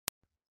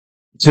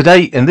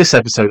Today, in this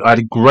episode, I had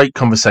a great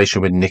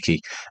conversation with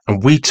Nikki,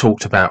 and we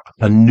talked about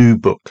a new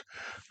book,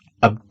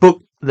 a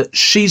book that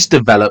she's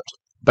developed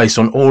based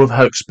on all of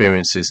her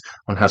experiences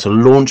on how to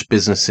launch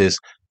businesses,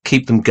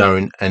 keep them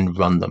going, and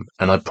run them.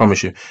 And I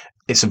promise you,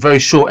 it's a very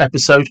short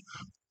episode,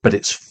 but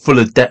it's full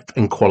of depth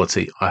and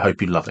quality. I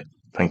hope you love it.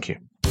 Thank you.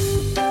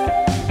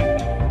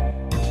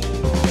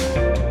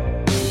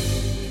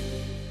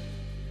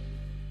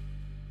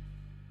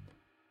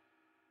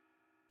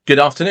 Good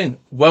afternoon.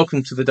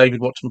 Welcome to the David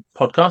Watson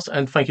podcast,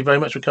 and thank you very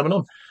much for coming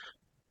on.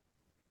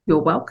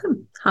 You're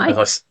welcome. Hi.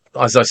 As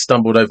I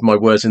stumbled over my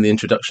words in the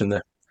introduction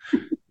there.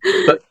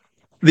 But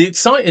the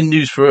exciting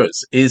news for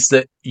us is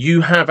that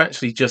you have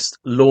actually just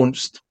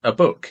launched a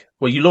book.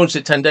 Well, you launched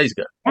it 10 days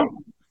ago. Yeah.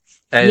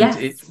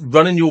 And Yes.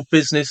 running your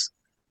business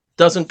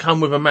doesn't come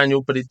with a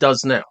manual, but it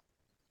does now.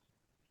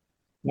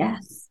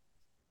 Yes.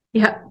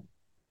 Yeah.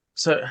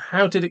 So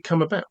how did it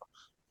come about?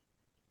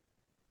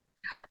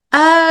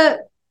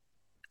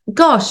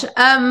 Gosh,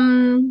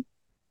 I'm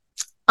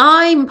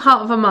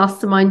part of a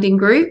masterminding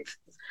group,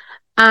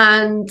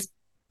 and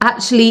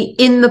actually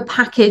in the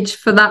package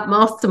for that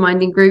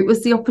masterminding group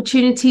was the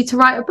opportunity to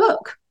write a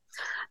book.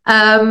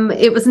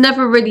 It was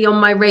never really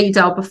on my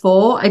radar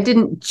before. I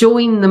didn't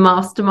join the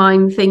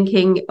mastermind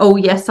thinking, oh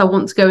yes, I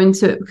want to go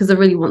into it because I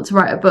really want to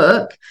write a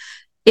book.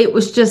 It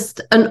was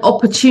just an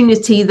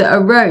opportunity that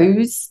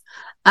arose,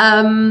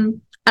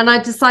 and I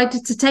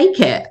decided to take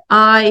it.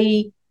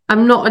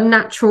 I'm not a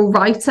natural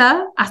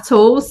writer at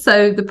all,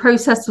 so the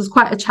process was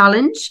quite a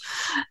challenge.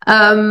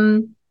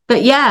 But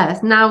yeah,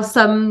 now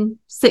some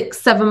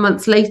 6-7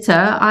 months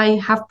later, I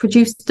have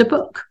produced a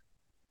book.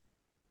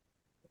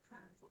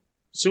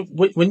 So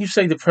when you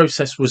say the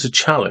process was a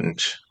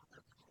challenge,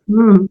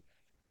 Mm.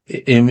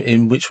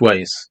 in which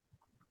ways?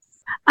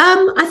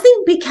 I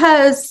think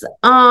because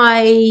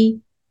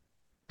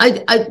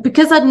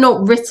because I'd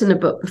not written a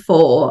book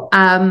before,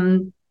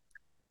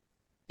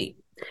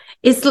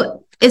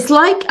 it's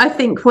like, I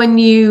think when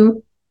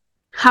you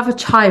have a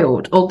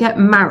child or get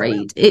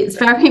married, it's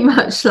very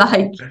much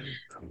like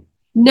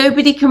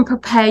nobody can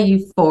prepare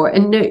you for it.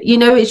 And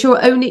it's your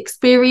own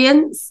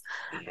experience.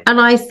 And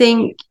I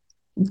think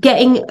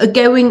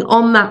going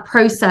on that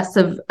process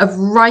of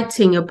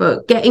writing a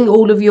book, getting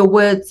all of your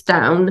words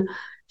down,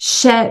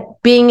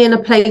 being in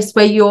a place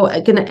where you're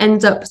going to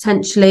end up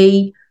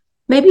potentially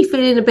maybe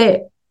feeling a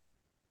bit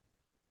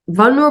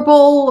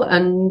vulnerable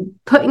and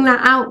putting that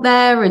out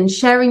there and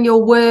sharing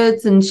your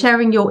words and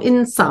sharing your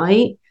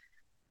insight,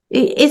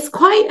 it's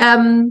quite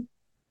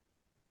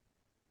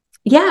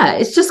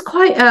it's just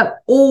quite a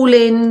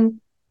all-in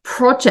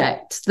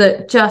project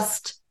that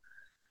just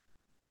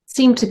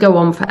seemed to go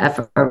on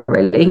forever,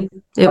 really.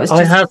 It was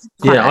I have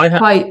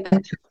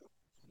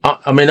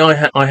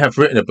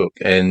written a book,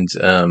 and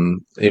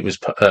it was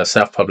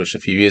self-published a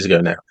few years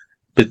ago now,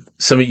 but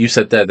something you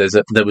said there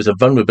was a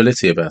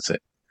vulnerability about it.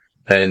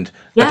 And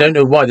I don't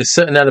know why. There's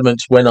certain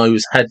elements when I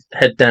was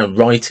head down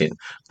writing,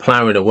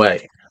 ploughing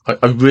away,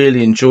 I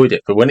really enjoyed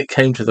it. But when it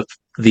came to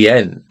the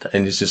end,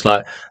 and it's just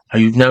like, oh,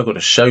 you've now got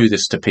to show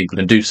this to people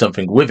and do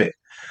something with it.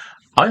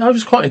 I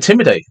was quite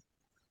intimidated.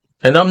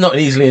 And I'm not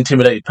an easily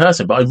intimidated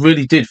person, but I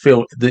really did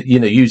feel that,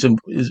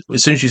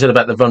 as soon as you said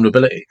about the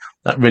vulnerability,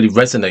 that really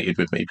resonated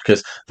with me,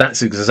 because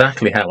that's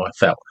exactly how I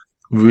felt.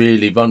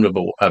 Really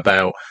vulnerable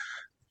about,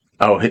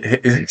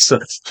 it's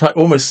like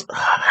almost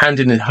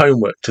handing in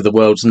homework to the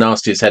world's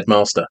nastiest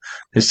headmaster.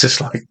 It's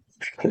just like,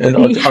 and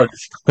I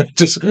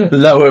just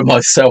lower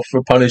myself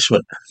for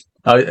punishment.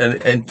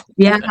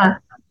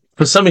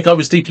 For something I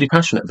was deeply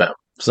passionate about.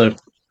 So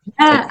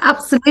yeah,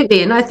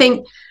 absolutely. And I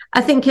think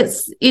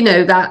it's,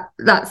 that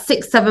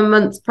 6-7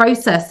 months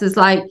process is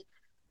like,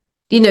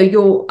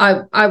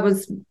 I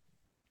was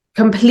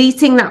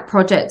completing that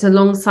project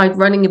alongside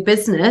running a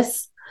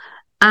business.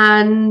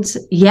 And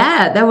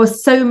there were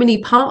so many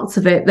parts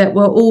of it that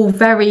were all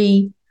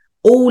very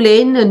all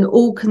in and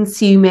all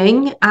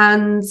consuming.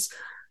 And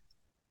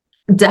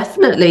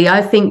definitely,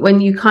 I think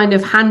when you kind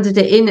of handed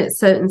it in at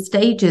certain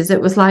stages,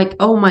 it was like,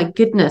 oh my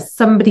goodness,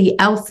 somebody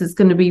else is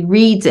going to be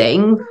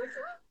reading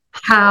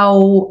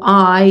how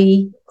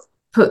I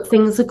put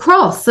things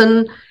across.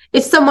 And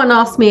if someone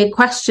asked me a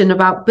question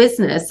about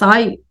business,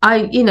 I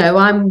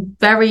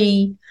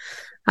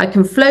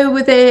can flow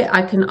with it,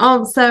 I can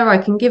answer, I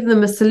can give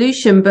them a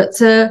solution, but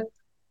to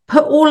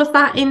put all of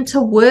that into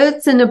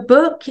words in a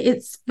book,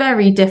 it's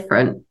very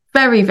different,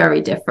 very,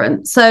 very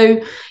different. So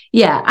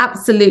yeah,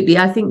 absolutely.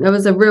 I think there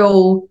was a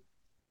real,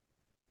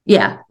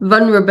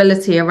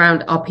 vulnerability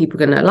around, are people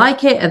going to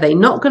like it? Are they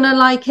not going to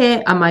like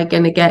it? Am I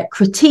going to get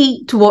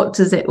critiqued? What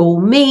does it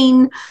all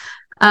mean?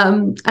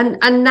 And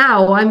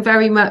now I'm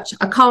very much,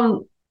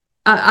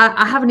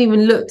 I haven't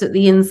even looked at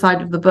the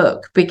inside of the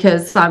book,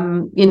 because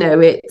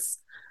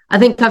I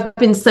think I've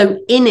been so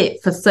in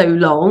it for so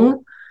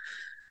long.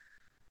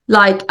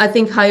 Like, I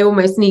think I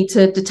almost need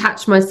to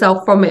detach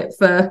myself from it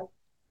for,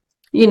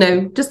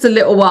 just a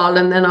little while,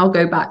 and then I'll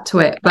go back to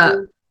it. But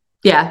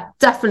yeah,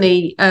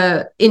 definitely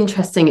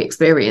interesting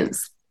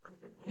experience.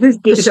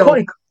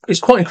 It's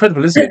quite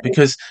incredible, isn't it?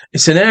 Because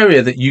it's an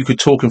area that you could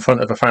talk in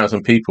front of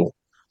 1,000 people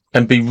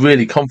and be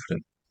really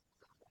confident.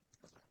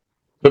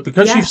 But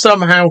because you've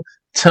somehow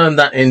turned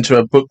that into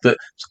a book that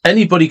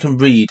anybody can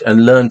read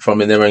and learn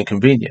from in their own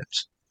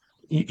convenience,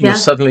 you're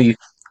suddenly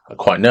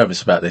quite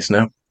nervous about this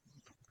now.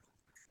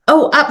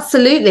 Oh,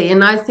 absolutely.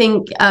 And I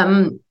think,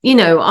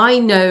 I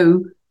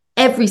know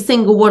every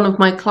single one of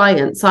my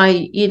clients.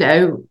 I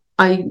know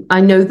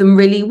them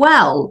really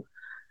well.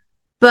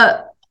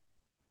 But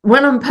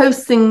when I'm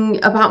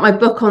posting about my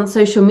book on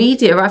social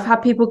media, I've had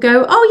people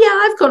go, "Oh yeah,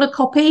 I've got a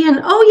copy,"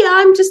 and "Oh yeah,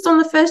 I'm just on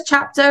the first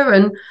chapter,"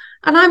 and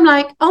I'm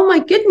like, "Oh my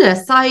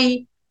goodness,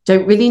 I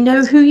don't really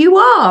know who you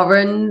are,"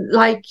 and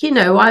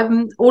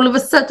I'm all of a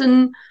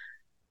sudden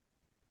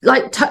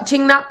like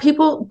touching that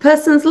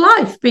person's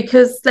life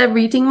because they're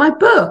reading my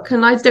book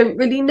and I don't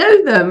really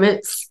know them.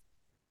 It's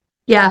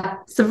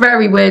a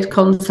very weird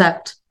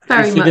concept.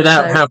 Very much. You figured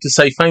out how to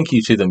say thank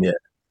you to them yet?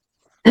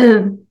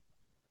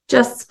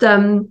 Just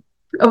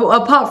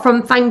apart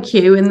from thank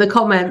you in the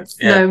comments,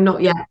 no,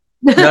 not yet.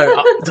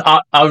 No,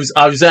 I was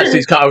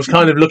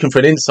kind of looking for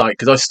an insight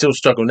because I still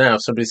struggle now.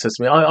 Somebody says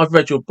to me, "I've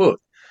read your book."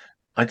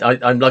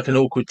 I'm like an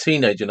awkward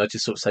teenager, and I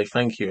just sort of say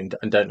thank you and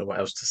don't know what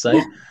else to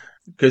say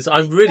because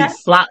I'm really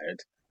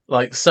flattered,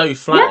 like so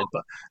flattered.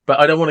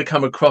 But I don't want to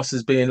come across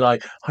as being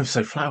like, "I'm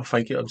so flattered,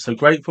 thank you, I'm so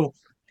grateful."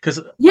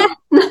 Because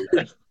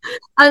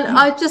and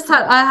I've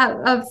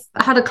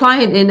had a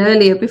client in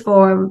earlier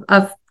before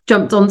I've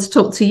jumped on to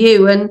talk to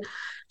you, and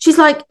she's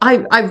like,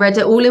 I read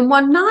it all in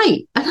one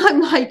night. And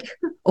I'm like,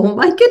 oh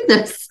my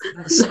goodness.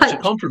 That's such a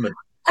compliment.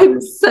 I'm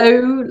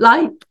so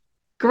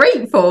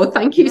grateful.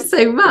 Thank you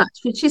so much.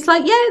 And she's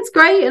like, yeah, it's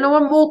great. And I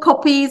want more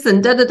copies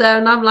and da-da-da.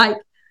 And I'm like,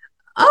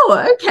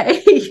 oh,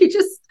 okay. You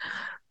just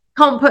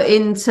can't put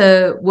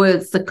into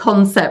words the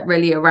concept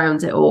really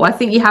around it all. I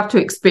think you have to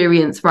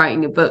experience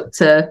writing a book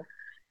to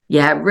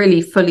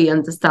really fully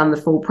understand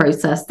the full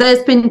process.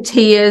 There's been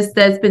tears,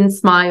 there's been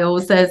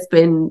smiles, there's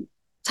been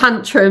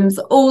tantrums,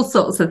 all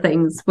sorts of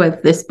things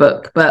with this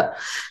book, but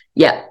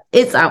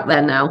it's out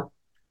there now.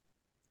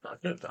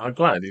 I'm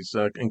glad.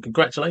 And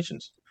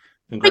congratulations.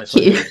 Thank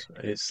you.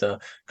 It's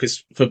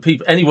because for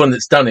people, anyone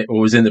that's done it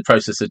or is in the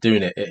process of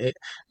doing it,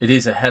 it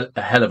is a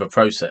hell of a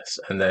process,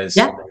 and there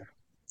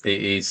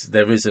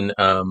isn't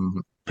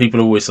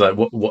people always like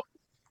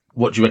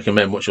what do you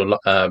recommend, what's your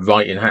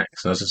writing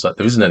hacks, and I was just like,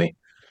 there isn't any.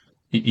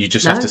 You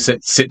just have to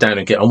sit down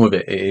and get on with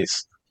it. It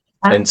is.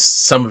 And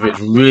some of it's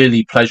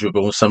really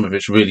pleasurable, and some of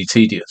it's really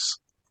tedious.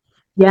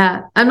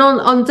 Yeah, and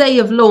on day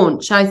of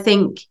launch, I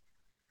think,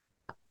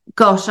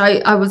 gosh,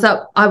 I was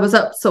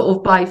up sort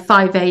of by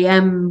 5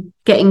 a.m.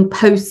 getting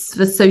posts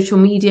for social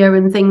media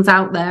and things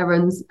out there,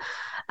 and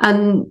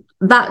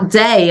that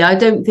day, I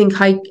don't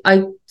think I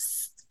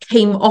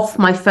came off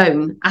my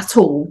phone at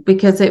all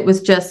because it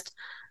was just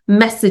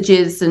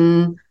messages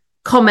and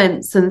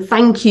comments and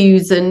thank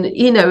yous, and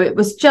it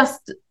was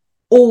just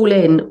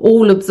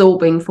all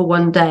absorbing for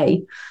one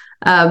day,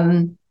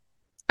 and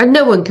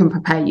no one can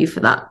prepare you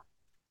for that.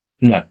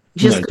 No,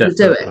 just got to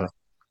do it.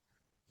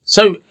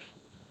 So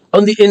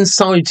on the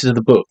insides of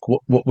the book,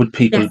 what would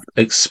people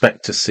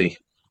expect to see?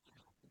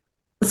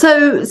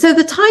 So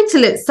the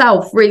title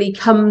itself really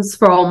comes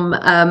from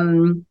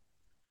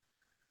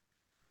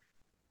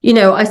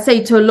I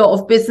say to a lot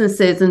of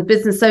businesses and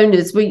business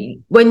owners,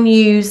 when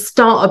you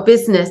start a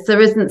business,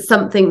 there isn't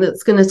something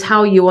that's going to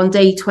tell you on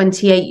day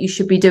 28 you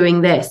should be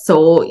doing this,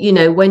 or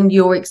when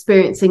you're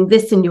experiencing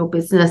this in your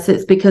business,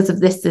 it's because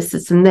of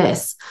this, and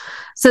this.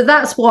 So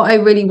that's what I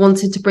really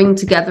wanted to bring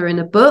together in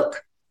a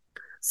book.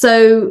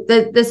 So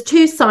there's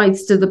two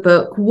sides to the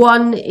book.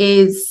 One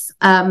is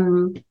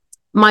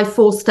my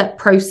 4-step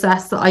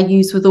process that I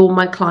use with all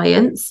my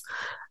clients,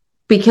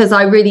 because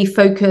I really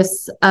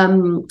focus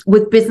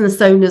with business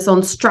owners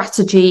on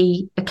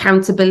strategy,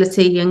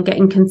 accountability, and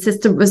getting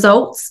consistent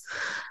results.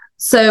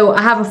 So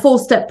I have a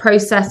 4-step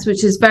process,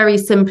 which is very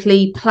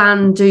simply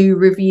plan, do,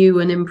 review,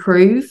 and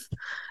improve.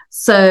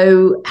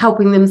 So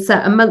helping them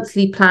set a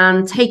monthly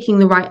plan, taking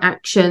the right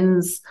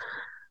actions.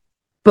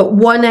 But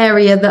one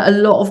area that a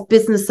lot of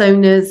business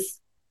owners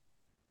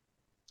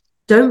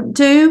don't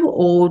do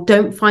or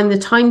don't find the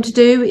time to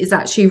do is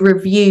actually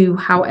review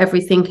how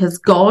everything has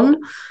gone,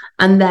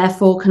 and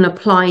therefore can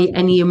apply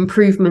any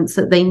improvements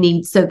that they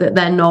need so that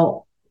they're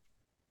not,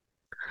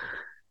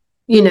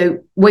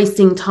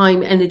 wasting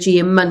time, energy,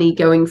 and money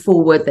going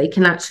forward. They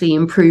can actually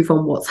improve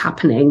on what's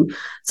happening.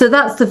 So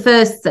that's the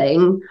first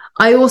thing.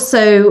 I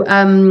also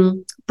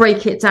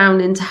break it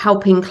down into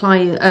helping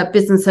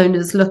business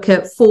owners look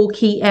at 4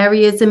 key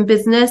areas in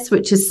business,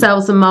 which is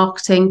sales and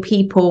marketing,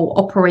 people,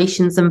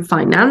 operations, and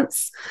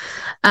finance.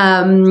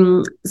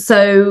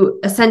 So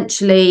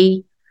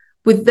essentially,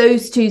 with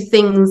those two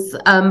things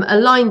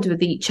aligned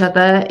with each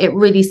other, it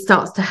really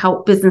starts to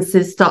help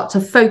businesses start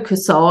to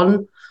focus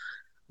on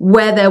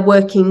where they're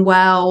working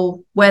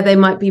well, where they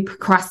might be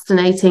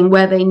procrastinating,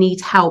 where they need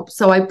help.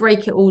 So I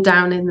break it all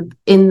down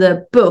in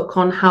the book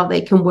on how they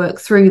can work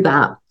through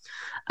that.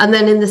 And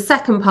then in the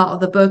second part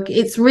of the book,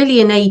 it's really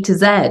an A to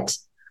Z.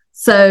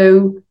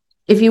 So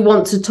if you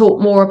want to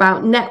talk more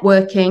about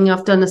networking,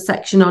 I've done a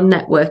section on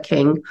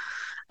networking.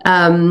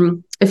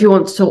 If you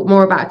want to talk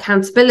more about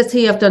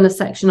accountability, I've done a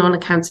section on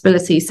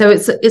accountability. So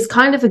it's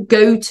kind of a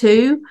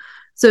go-to.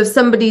 So if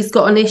somebody's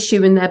got an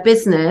issue in their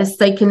business,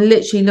 they can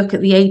literally look at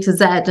the A to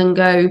Z and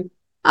go,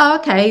 oh,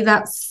 okay,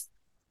 that's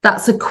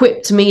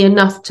equipped me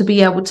enough to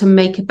be able to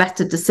make a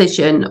better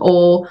decision,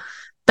 or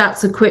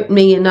that's equipped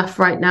me enough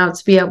right now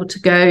to be able to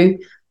go,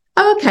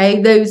 oh,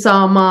 okay, those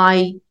are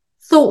my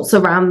thoughts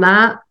around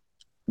that.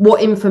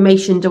 What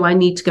information do I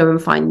need to go and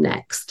find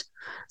next?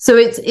 So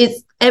it's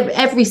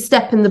every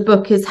step in the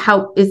book is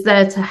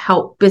there to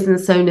help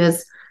business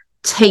owners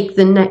take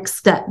the next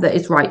step that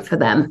is right for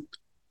them.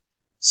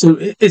 So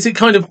is it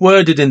kind of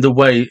worded in the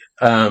way,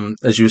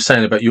 as you were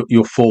saying about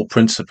your 4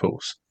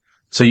 principles?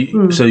 So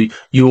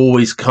you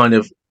always kind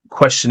of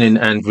questioning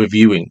and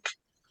reviewing.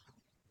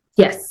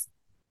 Yes,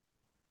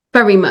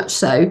 very much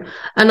so.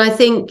 And I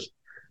think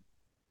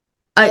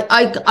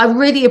I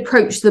really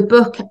approach the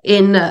book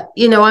in,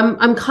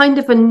 I'm kind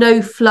of a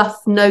no fluff,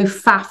 no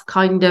faff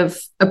kind of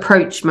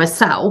approach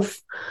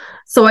myself.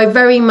 So I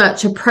very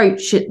much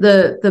approach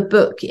the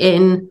book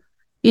in,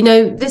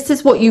 this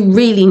is what you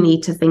really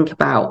need to think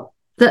about.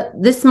 That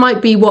this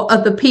might be what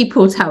other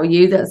people tell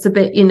you that's a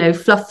bit,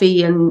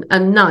 fluffy and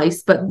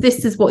nice, but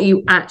this is what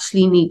you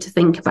actually need to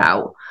think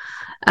about.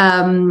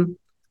 And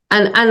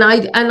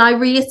I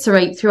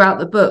reiterate throughout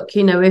the book,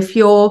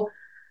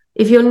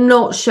 if you're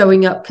not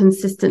showing up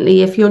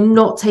consistently, if you're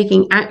not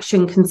taking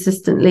action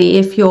consistently,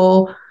 if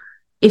you're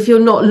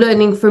not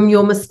learning from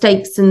your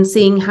mistakes and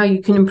seeing how you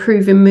can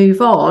improve and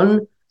move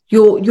on,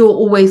 you're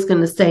always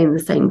going to stay in the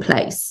same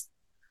place.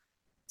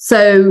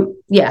 So,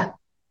 yeah.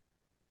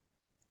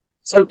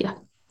 So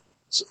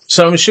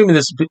I'm assuming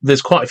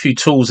there's quite a few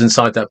tools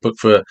inside that book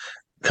for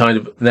kind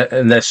of,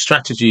 and there's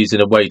strategies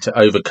in a way to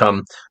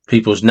overcome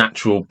people's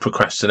natural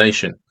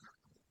procrastination.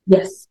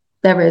 Yes,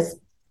 there is.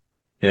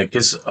 Yeah,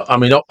 because I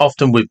mean,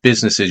 often with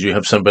businesses, you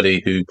have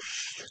somebody who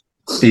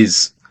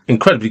is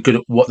incredibly good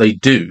at what they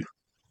do.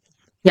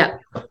 Yeah.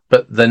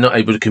 But they're not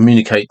able to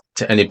communicate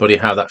to anybody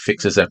how that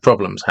fixes their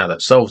problems, how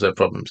that solves their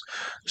problems.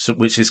 So,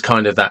 which is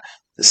kind of that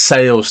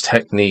sales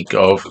technique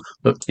of,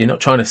 look, you're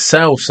not trying to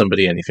sell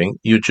somebody anything.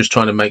 You're just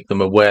trying to make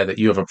them aware that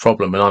you have a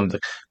problem, and I'm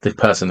the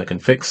person that can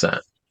fix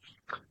that.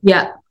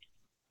 Yeah.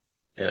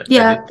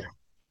 Yeah.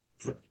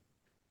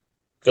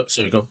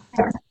 Sorry, go on.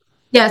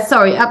 Yeah,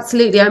 sorry,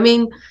 absolutely. I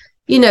mean,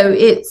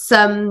 it's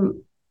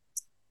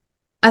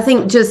I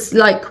think just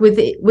like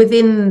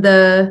within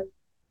the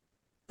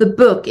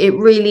book, it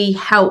really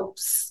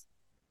helps.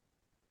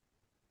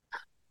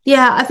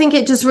 Yeah, I think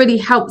it just really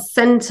helps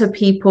center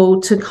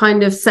people to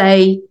kind of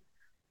say,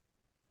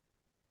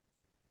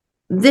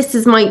 this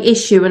is my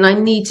issue and I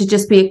need to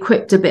just be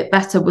equipped a bit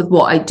better with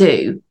what I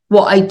do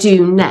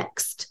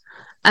next.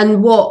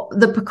 And what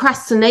the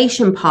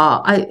procrastination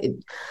part,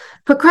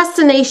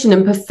 procrastination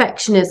and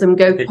perfectionism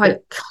go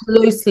quite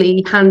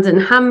closely hand in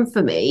hand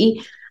for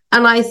me.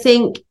 And I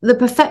think the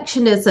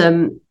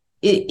perfectionism,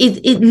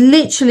 it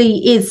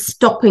literally is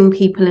stopping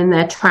people in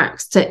their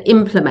tracks to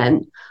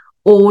implement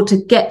or to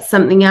get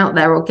something out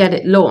there or get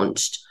it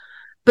launched.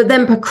 But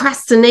then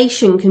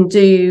procrastination can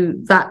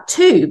do that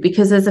too,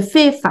 because there's a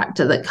fear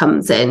factor that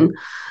comes in.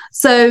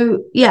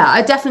 So, yeah,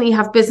 I definitely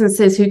have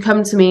businesses who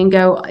come to me and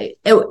go,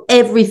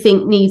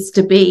 everything needs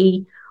to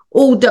be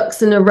all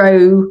ducks in a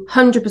row,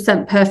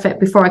 100%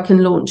 perfect before I can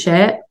launch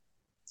it,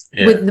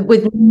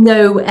 with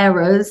no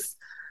errors.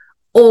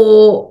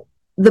 Or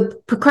the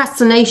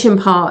procrastination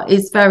part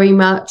is very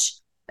much,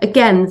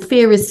 again,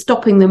 fear is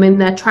stopping them in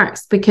their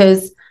tracks,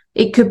 because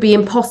it could be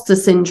imposter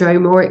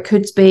syndrome, or it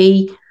could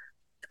be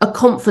a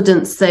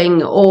confidence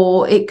thing,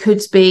 or it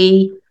could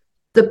be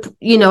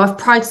I've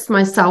priced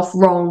myself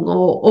wrong,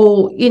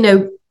 or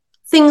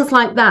things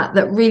like that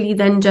really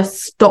then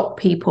just stop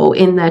people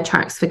in their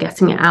tracks for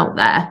getting it out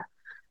there.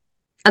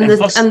 And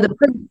the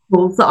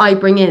principles that I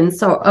bring in,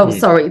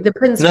 the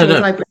principles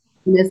I bring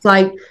in is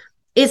like,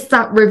 it's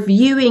that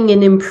reviewing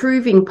and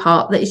improving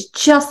part that is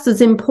just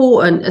as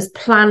important as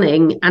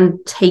planning and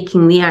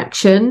taking the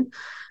action.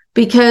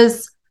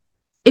 Because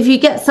if you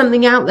get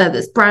something out there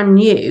that's brand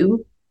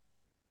new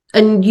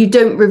and you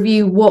don't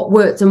review what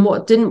worked and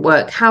what didn't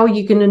work, how are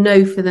you going to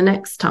know for the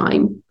next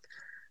time?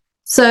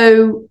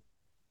 So,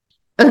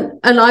 and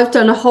I've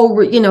done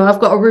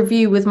I've got a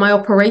review with my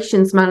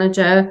operations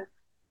manager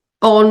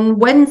on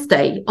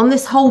Wednesday on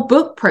this whole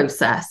book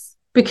process,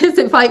 because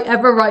if I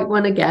ever write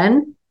one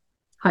again,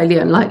 highly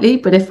unlikely,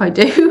 but if I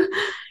do,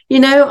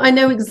 I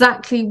know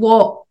exactly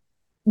what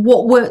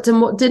worked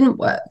and what didn't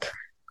work.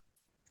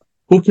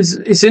 Well, because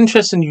it's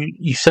interesting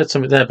you said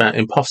something there about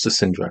imposter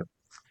syndrome,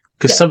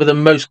 because some of the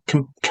most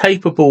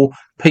capable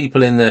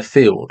people in their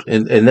field,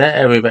 in their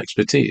area of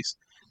expertise,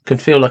 can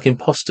feel like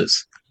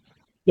imposters.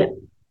 Yeah.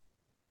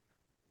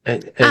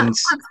 And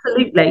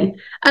absolutely.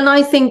 And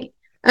I think,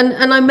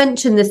 and I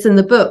mentioned this in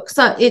the book,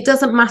 so it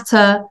doesn't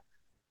matter,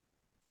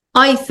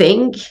 I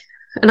think,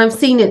 and I've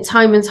seen it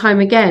time and time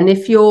again,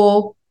 if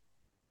you're,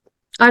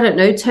 I don't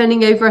know,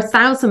 turning over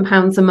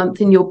 £1,000 a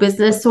month in your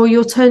business, or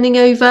you're turning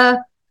over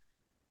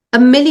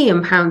 £1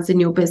 million in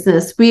your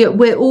business.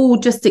 We're all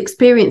just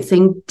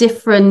experiencing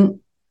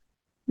different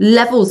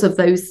levels of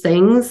those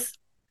things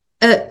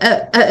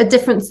at a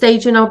different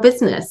stage in our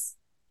business,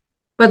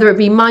 whether it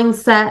be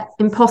mindset,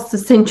 imposter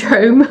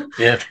syndrome,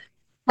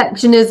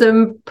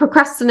 perfectionism,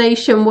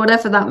 procrastination,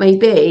 whatever that may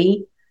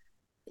be.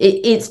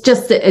 It's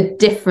just at a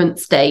different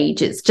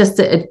stage. It's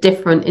just at a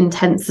different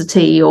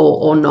intensity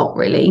or not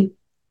really.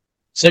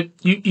 So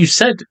you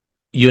said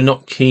you're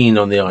not keen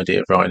on the idea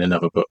of writing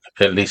another book,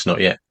 at least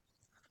not yet.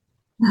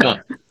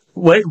 But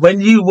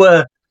when you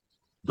were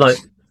like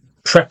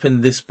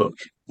prepping this book,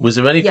 was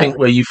there anything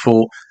where you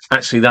thought,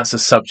 actually, that's a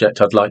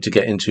subject I'd like to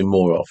get into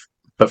more of,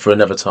 but for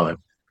another time?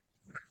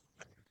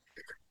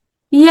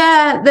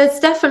 Yeah, there's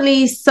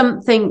definitely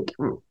something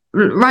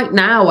right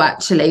now,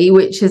 actually,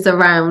 which is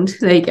around.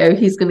 There you go.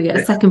 He's going to get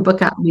a second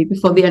book out of me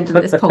before the end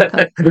of this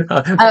podcast.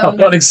 I've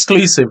got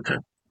exclusive.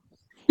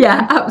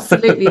 Yeah,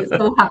 absolutely. It's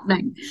all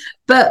happening.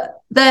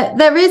 But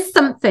there is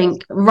something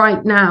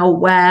right now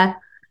where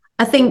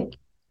I think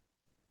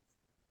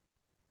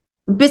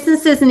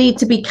businesses need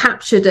to be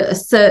captured at a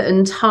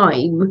certain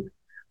time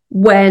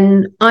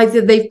when either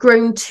they've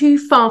grown too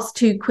fast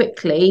too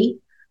quickly,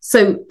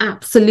 so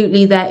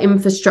absolutely their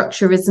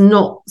infrastructure is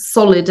not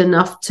solid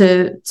enough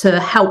to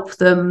help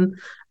them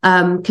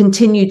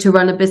continue to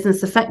run a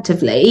business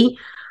effectively,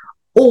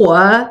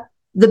 or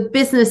the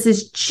business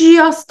is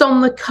just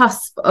on the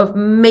cusp of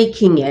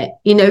making it,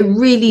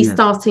 really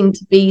starting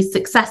to be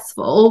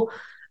successful,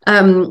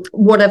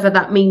 whatever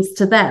that means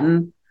to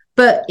them.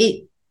 But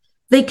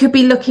they could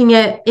be looking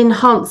at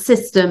enhanced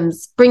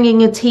systems,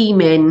 bringing a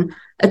team in,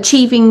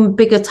 achieving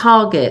bigger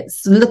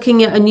targets,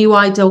 looking at a new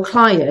ideal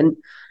client.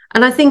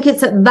 And I think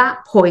it's at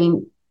that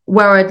point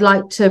where I'd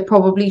like to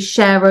probably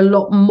share a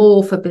lot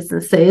more for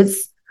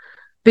businesses,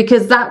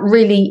 because that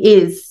really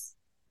is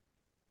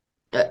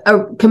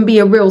can be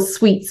a real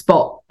sweet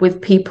spot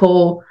with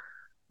people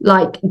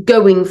like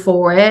going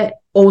for it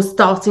or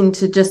starting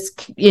to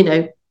just,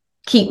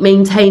 keep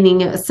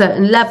maintaining at a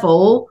certain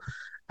level.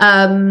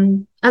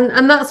 And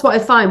that's what I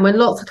find when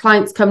lots of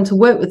clients come to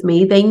work with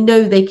me. They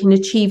know they can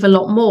achieve a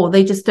lot more.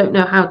 They just don't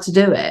know how to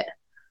do it.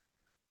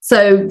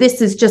 So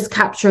this is just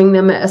capturing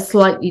them at a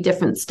slightly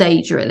different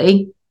stage,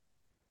 really.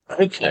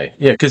 Okay.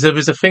 Yeah, because there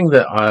was a thing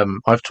that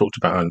I've talked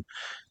about on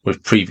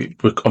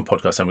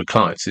podcasts and with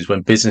clients is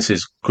when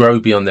businesses grow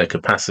beyond their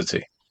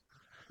capacity.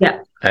 Yeah.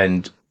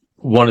 And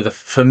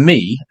for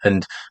me,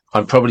 and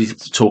I'm probably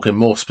talking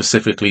more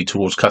specifically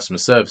towards customer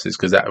services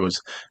because that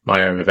was my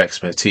area of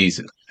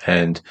expertise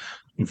and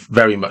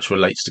very much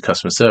relates to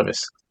customer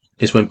service,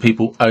 is when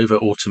people over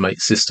automate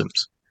systems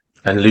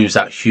and lose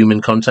that human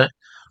contact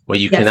where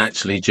you can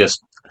actually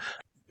just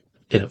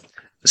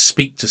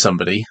speak to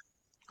somebody.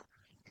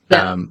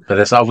 But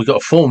there's we've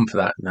got a form for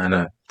that.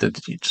 No,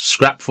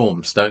 scrap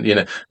forms.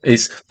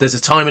 There's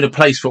a time and a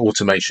place for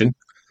automation,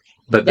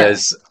 but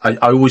I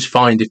always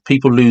find if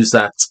people lose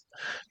that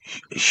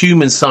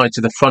human side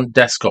to the front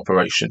desk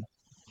operation,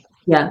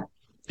 I've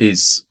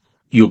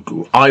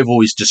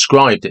always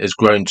described it as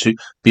grown to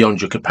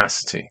beyond your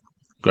capacity,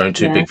 grown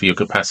too big for your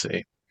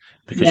capacity,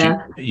 because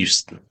you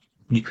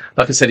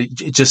like I said,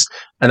 it just,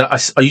 and I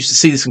used to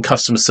see this in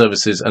customer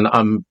services, and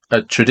I'm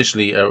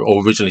traditionally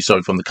or originally,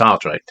 from the car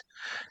trade.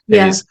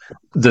 Is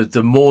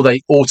the more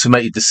they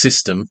automated the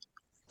system,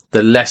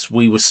 the less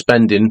we were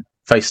spending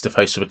face to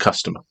face with a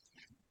customer.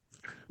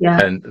 Yeah,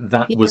 and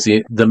that was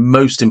the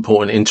most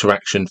important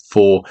interaction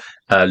for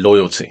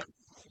loyalty.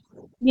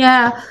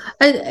 Yeah.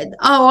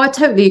 I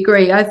totally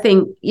agree. I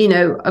think,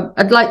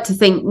 I'd like to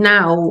think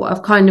now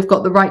I've kind of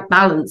got the right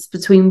balance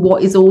between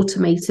what is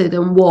automated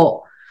and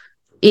what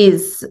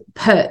is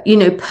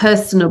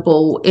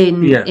personable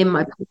in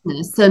my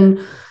business. And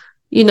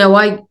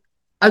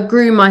I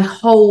grew my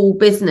whole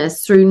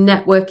business through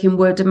networking,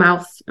 word of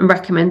mouth, and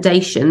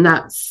recommendation.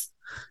 That's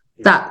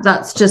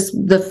just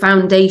the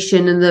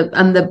foundation and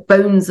the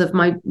bones of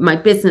my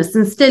business,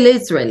 and still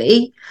is,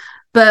 really.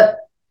 But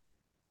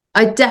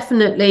I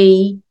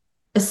definitely,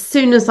 as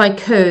soon as I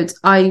could,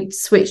 I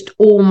switched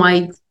all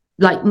my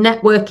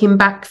networking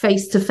back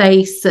face to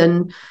face,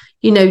 and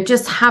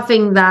just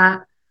having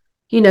that.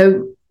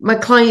 My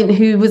client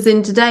who was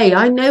in today,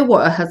 I know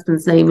what her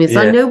husband's name is.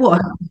 I know what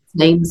her husband's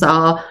names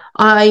are.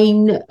 I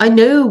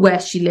know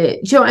where she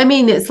lives. Do you know what I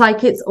mean? It's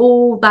like it's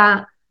all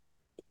that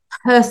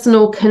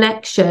personal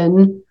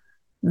connection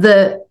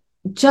that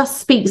just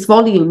speaks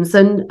volumes,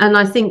 and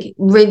I think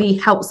really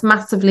helps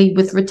massively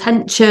with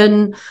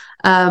retention,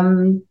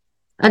 and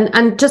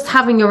just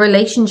having a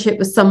relationship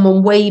with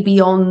someone way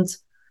beyond,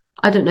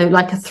 I don't know,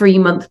 like a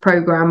 3-month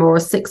program or a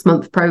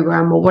 6-month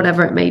program or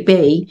whatever it may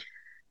be.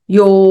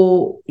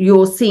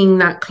 You're seeing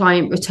that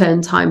client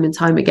return time and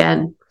time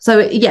again. So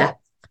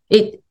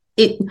it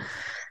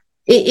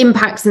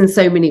impacts in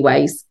so many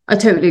ways. I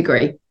totally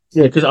agree.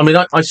 Yeah, because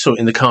I saw it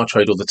in the car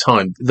trade all the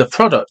time. The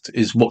product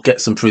is what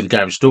gets them through the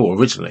garage door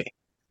originally.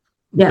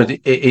 Yeah. But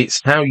it's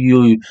how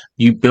you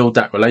build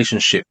that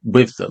relationship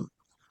with them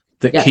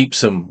that keeps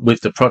them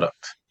with the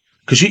product.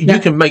 Because you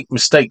can make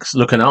mistakes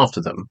looking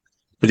after them,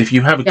 but if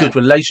you have a good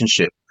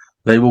relationship,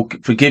 they will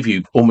forgive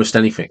you almost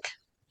anything.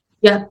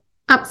 Yeah,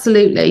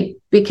 absolutely.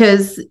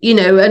 Because,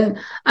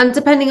 and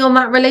depending on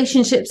that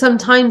relationship,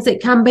 sometimes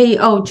it can be,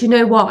 oh, do you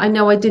know what? I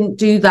know I didn't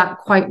do that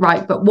quite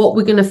right, but what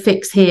we're going to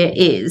fix here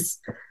is,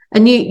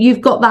 and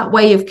you've got that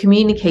way of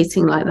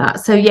communicating like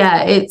that. So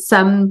yeah, it's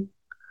having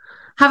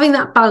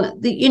that balance.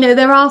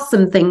 There are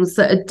some things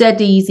that are dead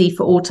easy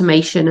for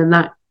automation and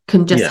that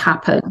can just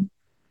happen.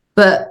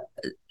 But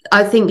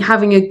I think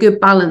having a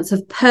good balance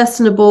of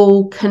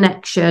personable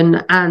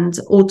connection and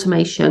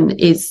automation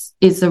is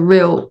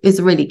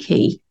really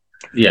key.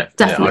 Yeah,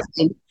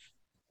 definitely.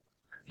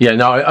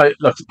 I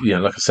like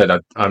I said,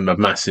 I'm a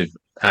massive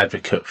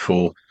advocate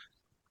for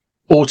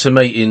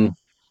automating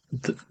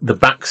the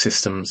back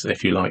systems,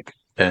 if you like,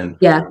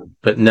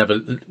 but never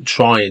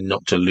trying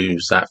not to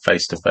lose that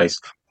face-to-face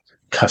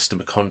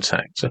customer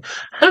contact. So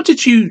how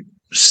did you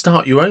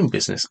start your own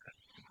business?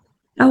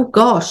 Oh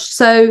gosh,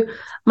 so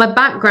my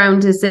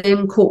background is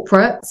in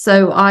corporate.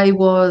 So I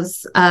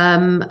was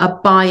a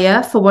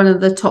buyer for one of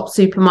the top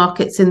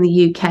supermarkets in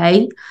the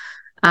UK.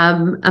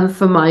 And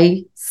for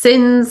my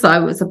sins, I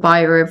was a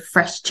buyer of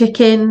fresh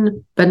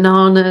chicken,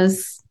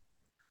 bananas,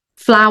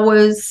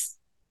 flowers,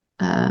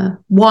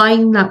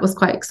 wine. That was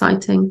quite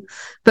exciting,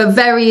 but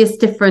various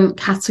different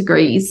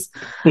categories.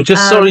 Well, I'm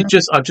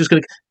just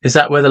going to, is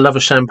that where the love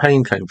of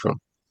champagne came from?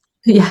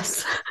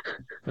 Yes,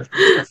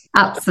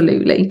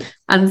 absolutely.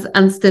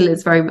 And still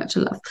is very much a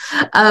love.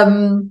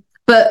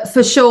 But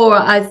for sure,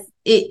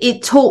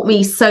 it taught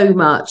me so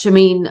much. I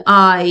mean,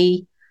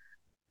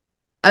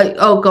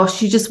 oh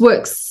gosh, you just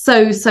work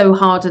so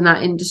hard in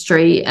that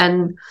industry.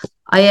 And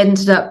I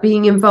ended up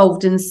being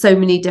involved in so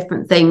many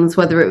different things,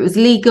 whether it was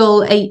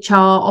legal, HR,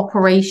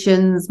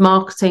 operations,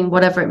 marketing,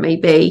 whatever it may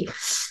be.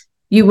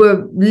 You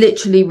were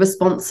literally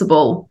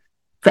responsible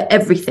for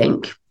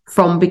everything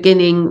from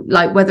beginning,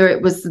 like whether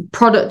it was the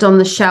product on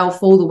the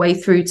shelf all the way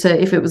through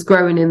to if it was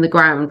growing in the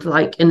ground,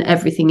 like, and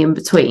everything in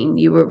between,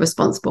 you were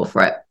responsible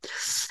for it.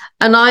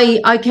 And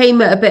I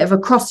came at a bit of a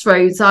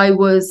crossroads. I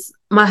met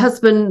my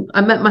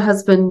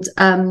husband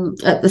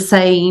at the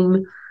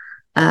same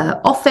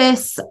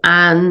office,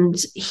 and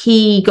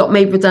he got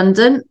made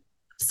redundant.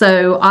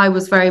 So I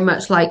was very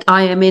much like,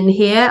 I am in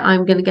here,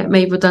 I'm going to get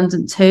made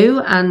redundant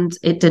too. And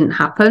it didn't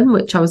happen,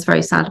 which I was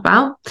very sad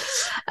about.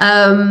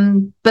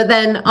 But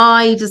then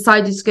I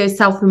decided to go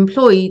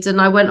self-employed, and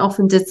I went off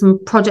and did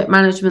some project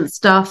management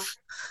stuff.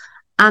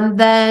 And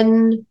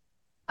then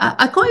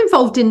I got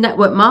involved in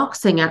network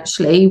marketing,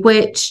 actually,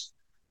 which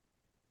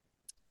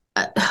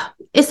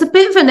it's a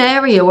bit of an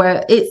area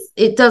where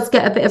it does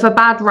get a bit of a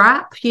bad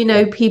rap.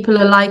 People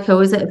are like,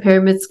 oh, is it a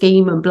pyramid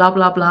scheme and blah,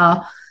 blah,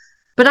 blah.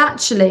 But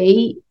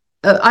actually,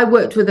 I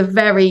worked with a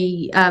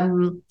very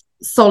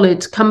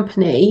solid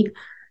company.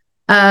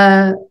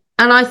 And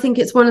I think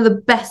it's one of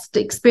the best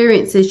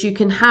experiences you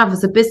can have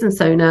as a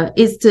business owner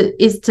is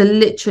to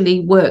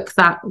literally work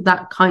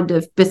that kind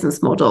of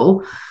business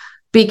model,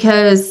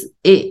 because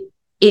it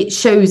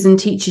shows and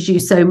teaches you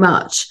so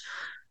much.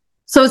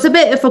 So it's a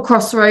bit of a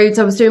crossroads.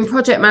 I was doing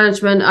project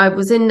management, I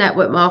was in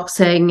network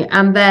marketing,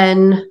 and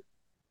then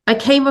I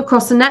came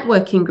across a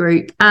networking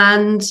group,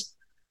 and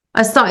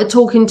I started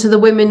talking to the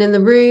women in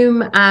the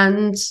room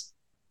and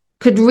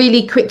could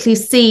really quickly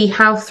see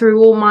how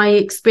through all my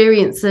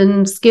experience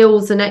and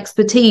skills and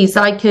expertise,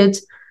 I could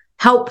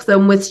help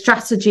them with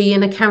strategy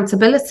and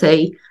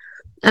accountability.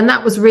 And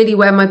that was really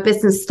where my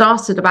business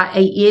started about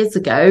 8 years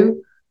ago.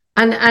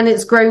 And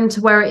it's grown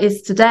to where it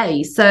is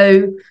today.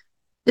 So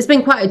it's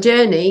been quite a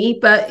journey,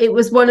 but it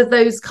was one of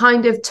those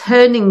kind of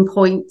turning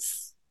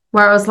points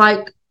where I was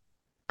like,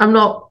 I'm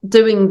not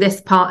doing this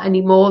part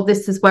anymore.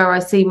 This is where I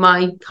see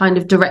my kind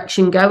of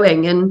direction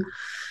going. And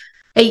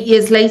 8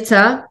 years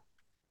later,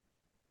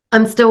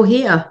 I'm still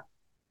here.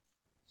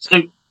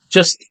 So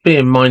just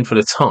being mindful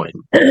of time,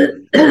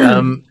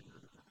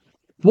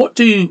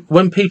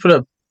 when people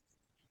are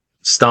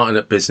starting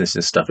up business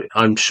and stuff,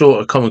 I'm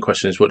sure a common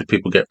question is, what do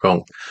people get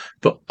wrong?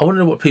 But I want to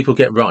know what people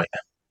get right.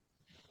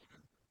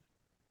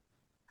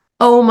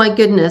 Oh my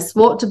goodness.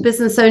 What do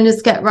business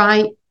owners get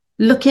right?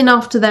 Looking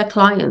after their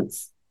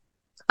clients.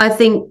 I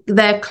think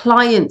their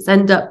clients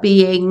end up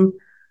being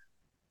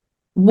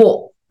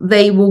what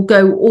they will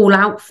go all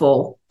out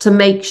for, to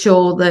make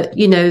sure that,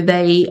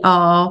 they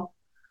are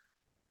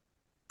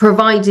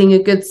providing a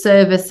good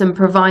service and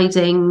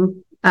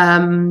providing,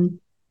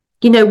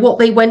 what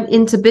they went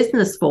into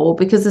business for.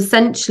 Because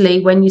essentially,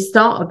 when you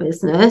start a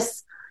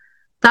business,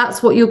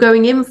 that's what you're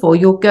going in for.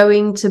 You're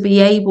going to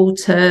be able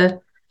to,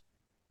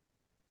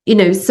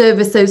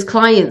 service those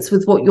clients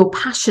with what you're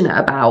passionate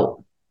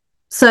about.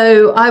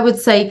 So I would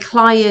say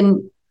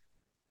client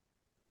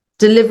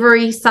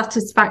delivery,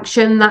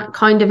 satisfaction, that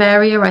kind of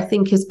area, I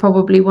think is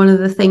probably one of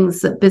the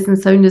things that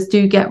business owners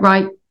do get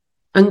right,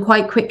 and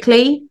quite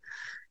quickly.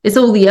 It's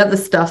all the other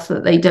stuff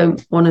that they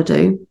don't want to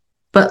do.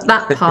 But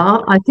that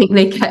part, I think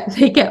they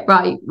get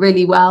right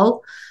really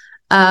well.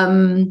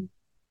 But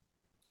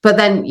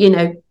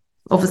then,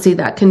 obviously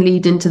that can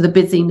lead into the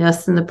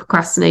busyness and the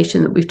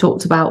procrastination that we've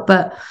talked about.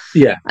 But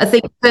yeah, I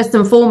think first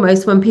and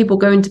foremost, when people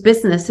go into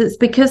business, it's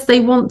because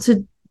they want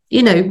to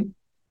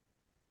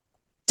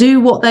do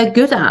what they're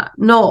good at,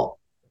 not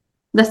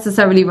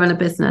necessarily run a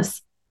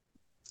business.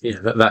 Yeah,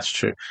 that's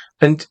true.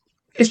 And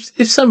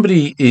if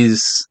somebody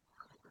is,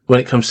 when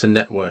it comes to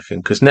networking,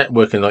 because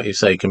networking, like you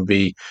say, can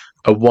be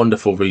a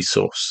wonderful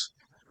resource.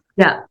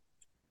 Yeah.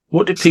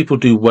 What do people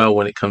do well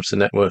when it comes to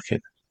networking?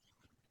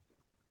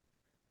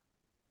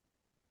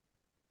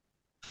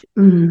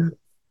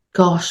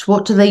 Gosh,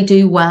 what do they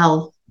do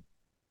well?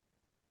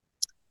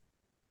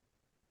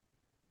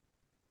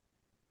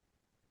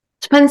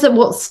 Depends at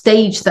what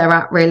stage they're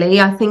at,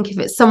 really. I think if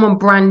it's someone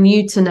brand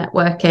new to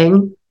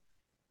networking,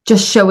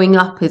 just showing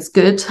up is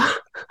good.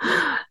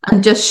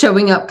 And just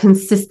showing up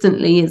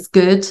consistently is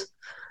good.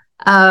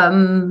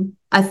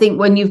 I think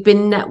when you've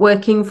been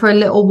networking for a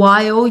little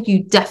while,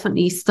 you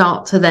definitely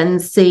start to then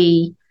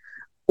see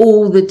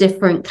all the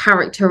different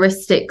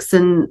characteristics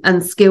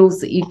and skills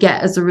that you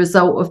get as a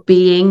result of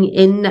being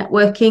in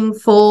networking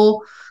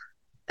for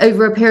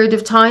over a period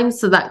of time.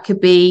 So that could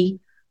be,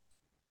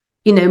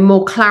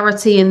 more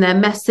clarity in their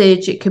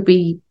message. It could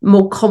be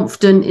more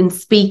confident in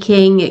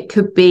speaking. It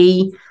could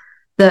be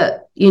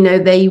that,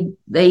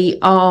 they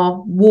are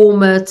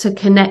warmer to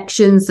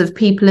connections of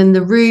people in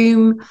the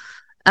room.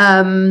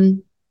 I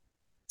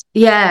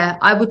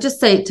would just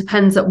say it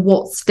depends at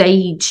what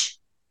stage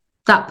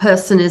that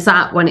person is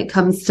at when it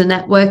comes to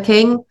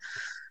networking.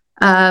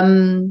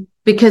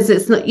 Because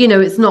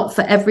it's not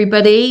for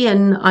everybody.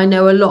 And I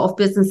know a lot of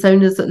business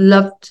owners that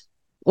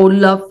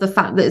love the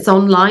fact that it's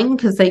online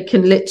because they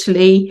can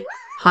literally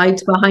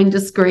hide behind a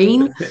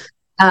screen.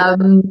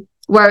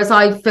 Whereas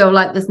I feel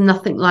like there's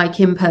nothing like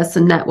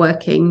in-person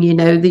networking,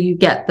 that you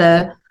get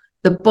the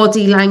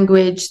body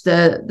language,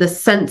 the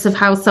sense of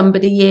how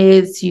somebody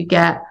is, you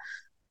get,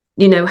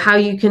 how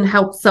you can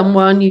help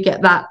someone, you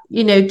get that,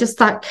 just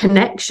that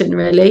connection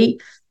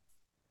really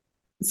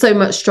so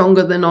much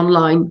stronger than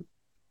online.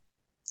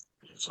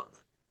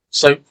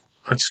 So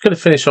I'm just going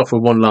to finish off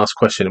with one last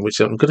question,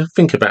 which I'm going to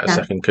think about a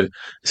second, because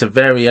it's a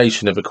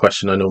variation of a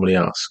question I normally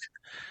ask.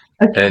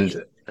 Okay.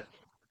 And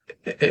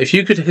if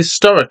you could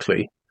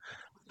historically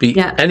be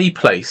any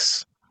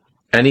place,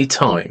 any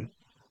time,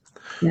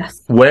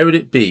 where would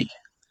it be?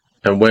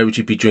 And where would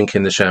you be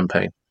drinking the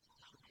champagne?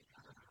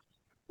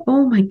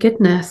 Oh my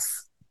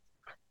goodness.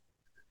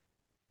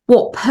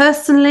 What,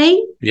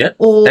 personally? Yeah.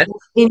 Or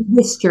in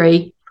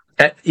history?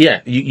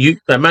 You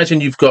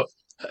imagine you've got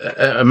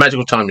a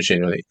magical time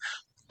machine, really,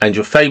 and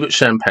your favourite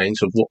champagne,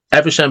 so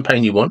whatever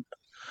champagne you want,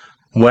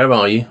 where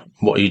are you,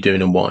 what are you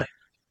doing, and why?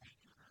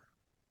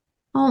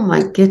 Oh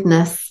my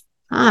goodness.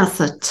 That's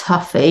a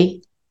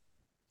toughie.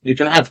 You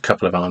can have a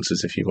couple of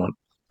answers if you want.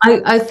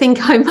 I think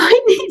I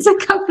might need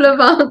a couple of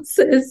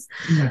answers.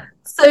 Yeah.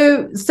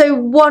 So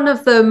one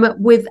of them,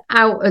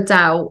 without a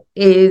doubt,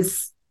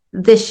 is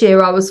this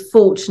year I was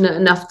fortunate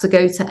enough to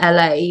go to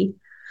LA.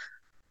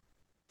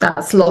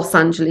 That's Los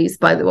Angeles,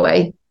 by the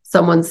way.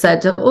 Someone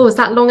said, "Oh, is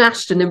that Long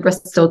Ashton in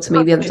Bristol?" to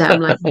me the other day. I'm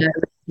like, no,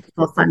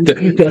 Los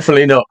Angeles.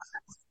 Definitely not.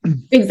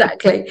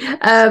 Exactly.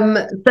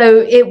 So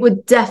it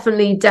would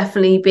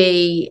definitely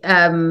be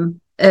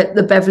at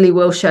the Beverly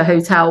Wilshire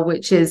Hotel,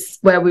 which is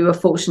where we were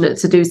fortunate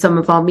to do some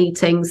of our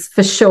meetings,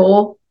 for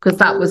sure, because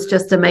that was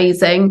just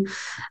amazing.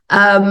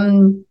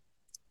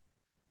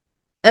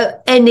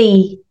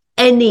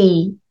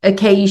 Any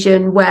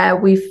occasion where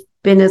we've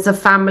been as a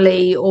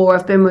family, or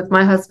I've been with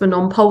my husband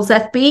on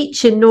Polzeath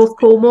Beach in North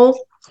Cornwall.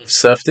 I've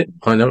surfed it.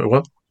 I know it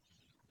well.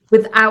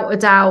 Without a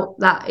doubt,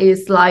 that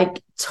is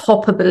like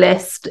top of the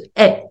list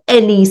at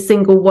any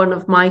single one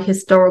of my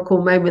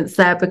historical moments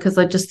there, because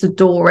I just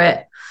adore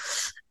it.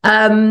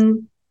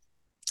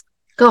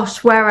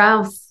 Gosh, where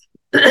else?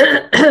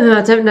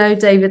 I don't know,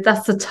 David.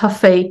 That's a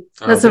toughie.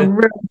 That's a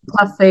real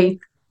toughie.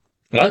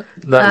 Right.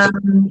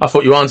 I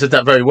thought you answered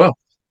that very well.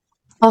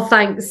 Oh,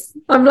 thanks.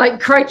 I'm like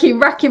crikey,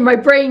 racking my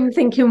brain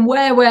thinking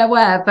where.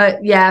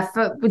 But yeah,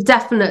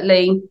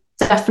 definitely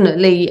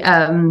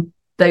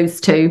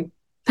those two.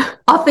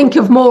 I'll think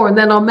of more and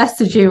then I'll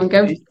message you and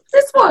go,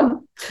 this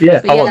one.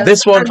 Yeah, I want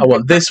this one. I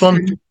want this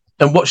one.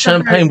 And what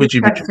champagne would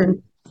you be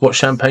drinking? What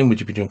champagne would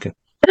you be drinking?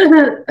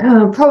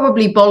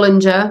 Probably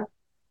Bollinger.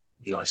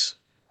 Nice.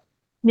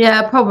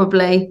 Yeah,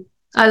 probably.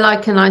 I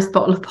like a nice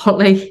bottle of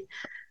Polly.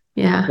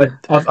 Yeah.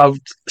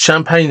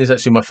 Champagne is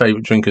actually my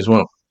favourite drink as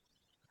well.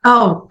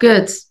 Oh,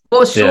 good.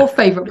 What's your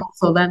favourite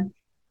bottle then?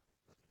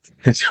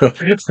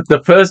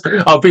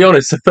 I'll be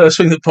honest, the first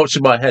thing that popped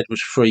in my head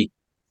was Free.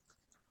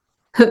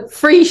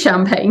 Free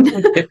champagne.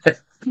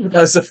 That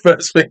was the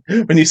first thing.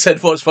 When you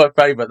said what's my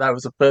favourite, that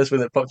was the first thing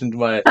that popped into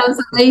my head.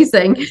 Sounds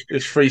amazing. It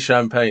was Free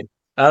champagne.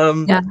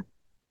 I'm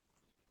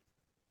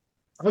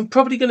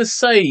probably going to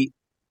say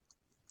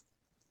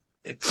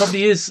it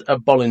probably is a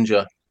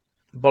Bollinger.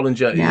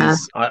 Bollinger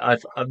is.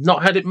 I've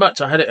not had it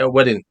much. I had it at a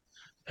wedding,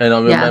 and I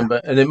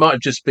remember, and it might have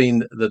just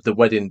been the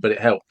wedding, but it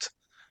helped.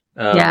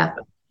 But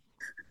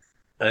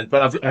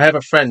I have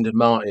a friend,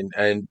 Martin,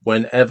 and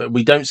whenever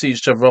we don't see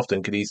each other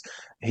often because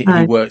he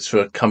works for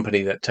a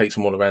company that takes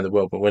them all around the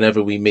world. But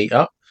whenever we meet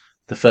up,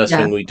 the first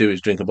thing we do is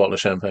drink a bottle of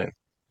champagne.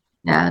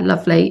 Yeah,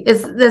 lovely.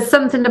 There's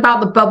something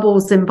about the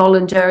bubbles in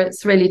Bollinger.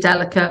 It's really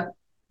delicate.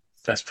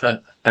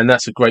 And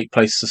that's a great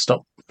place to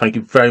stop. Thank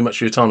you very much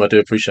for your time. I do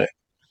appreciate it.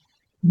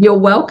 You're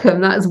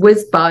welcome. That has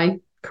whizzed by.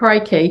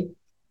 Crikey.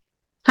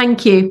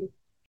 Thank you.